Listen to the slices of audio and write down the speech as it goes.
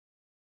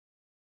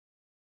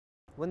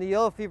When the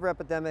yellow fever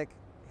epidemic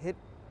hit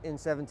in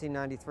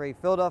 1793,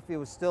 Philadelphia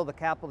was still the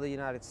capital of the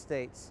United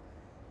States.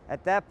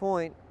 At that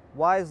point,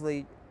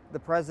 wisely, the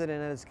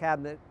president and his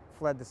cabinet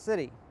fled the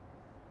city.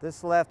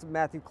 This left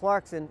Matthew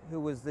Clarkson, who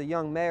was the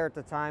young mayor at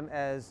the time,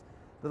 as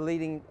the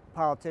leading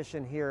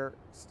politician here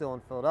still in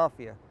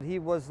Philadelphia. He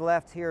was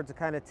left here to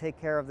kind of take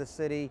care of the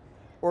city,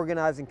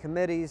 organizing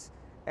committees,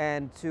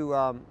 and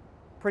to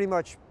pretty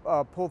much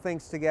pull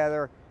things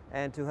together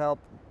and to help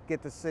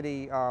get the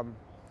city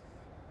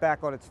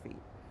back on its feet.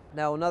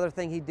 Now, another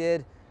thing he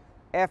did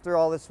after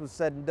all this was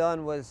said and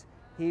done was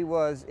he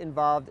was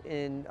involved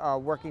in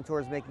working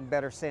towards making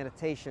better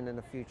sanitation in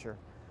the future.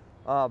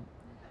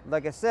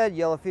 Like I said,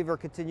 yellow fever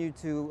continued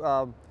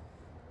to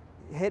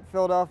hit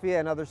Philadelphia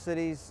and other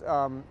cities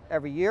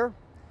every year.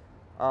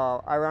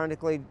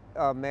 Ironically,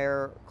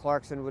 Mayor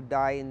Clarkson would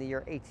die in the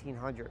year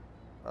 1800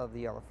 of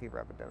the yellow fever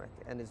epidemic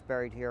and is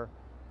buried here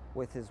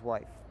with his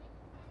wife.